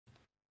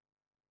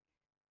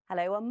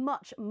Hello, a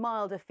much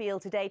milder feel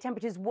today.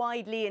 Temperatures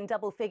widely in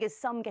double figures,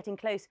 some getting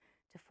close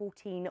to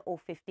 14 or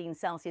 15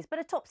 Celsius. But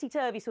a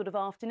topsy-turvy sort of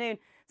afternoon.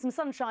 Some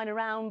sunshine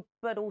around,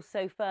 but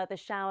also further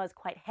showers,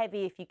 quite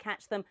heavy if you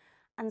catch them,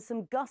 and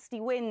some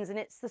gusty winds. And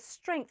it's the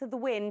strength of the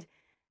wind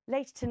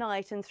later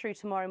tonight and through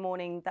tomorrow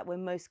morning that we're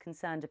most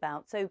concerned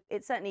about. So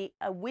it's certainly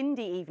a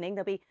windy evening.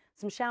 There'll be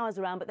some showers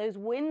around, but those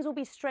winds will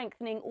be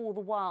strengthening all the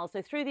while.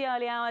 So through the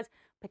early hours,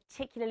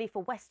 particularly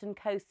for western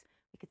coasts,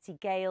 we could see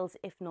gales,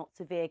 if not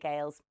severe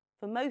gales.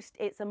 For most,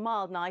 it's a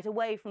mild night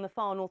away from the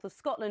far north of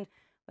Scotland,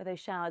 where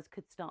those showers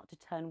could start to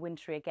turn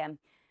wintry again.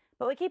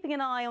 But we're keeping an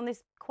eye on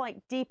this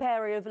quite deep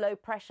area of low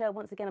pressure.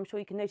 Once again, I'm sure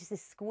you can notice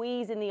this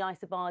squeeze in the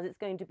isobars. It's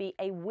going to be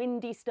a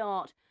windy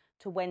start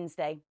to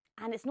Wednesday.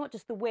 And it's not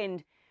just the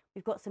wind.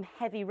 We've got some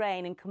heavy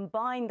rain, and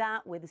combine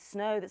that with the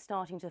snow that's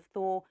starting to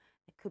thaw,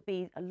 there could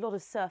be a lot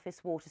of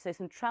surface water, so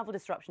some travel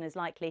disruption is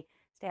likely.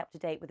 Stay up to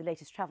date with the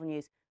latest travel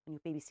news on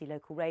your BBC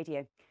Local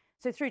Radio.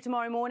 So through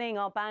tomorrow morning,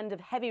 our band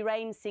of heavy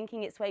rain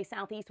sinking its way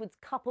southeastwards,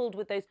 coupled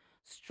with those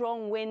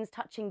strong winds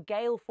touching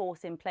gale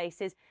force in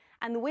places.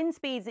 And the wind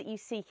speeds that you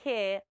see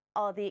here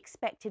are the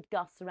expected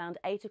gusts around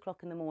 8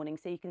 o'clock in the morning.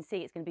 So you can see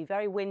it's going to be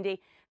very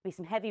windy. There'll be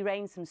some heavy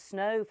rain, some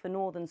snow for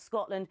northern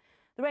Scotland.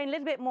 The rain a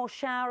little bit more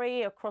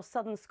showery across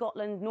southern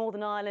Scotland,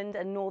 Northern Ireland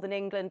and northern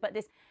England. But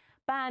this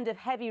band of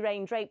heavy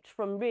rain draped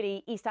from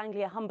really East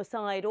Anglia,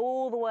 Humberside,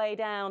 all the way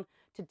down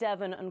to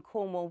Devon and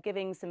Cornwall,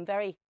 giving some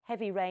very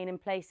heavy rain in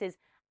places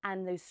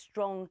and those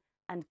strong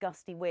and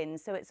gusty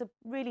winds. So it's a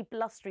really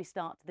blustery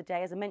start to the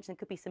day. As I mentioned, there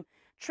could be some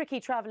tricky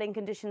travelling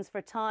conditions for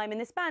a time.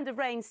 And this band of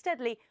rain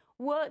steadily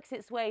works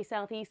its way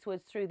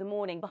southeastwards through the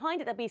morning.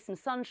 Behind it, there'll be some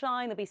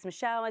sunshine, there'll be some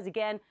showers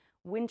again,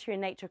 wintry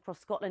in nature across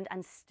Scotland,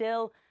 and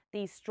still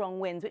these strong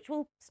winds, which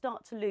will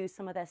start to lose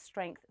some of their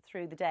strength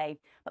through the day.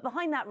 But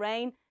behind that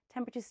rain,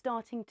 temperatures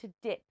starting to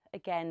dip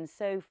again.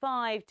 So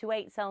 5 to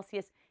 8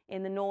 Celsius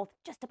in the north,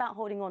 just about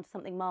holding on to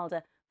something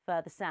milder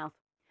further south.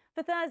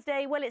 For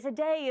Thursday, well, it's a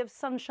day of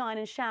sunshine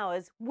and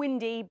showers,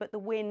 windy, but the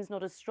wind's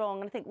not as strong.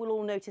 And I think we'll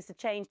all notice a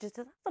change to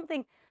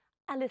something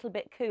a little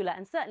bit cooler.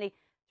 And certainly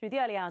through the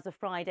early hours of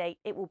Friday,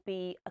 it will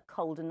be a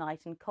colder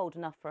night and cold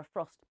enough for a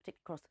frost,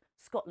 particularly across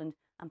Scotland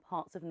and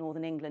parts of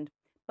northern England.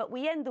 But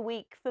we end the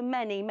week for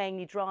many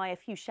mainly dry, a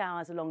few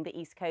showers along the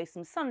east coast,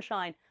 some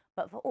sunshine,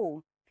 but for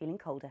all feeling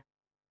colder.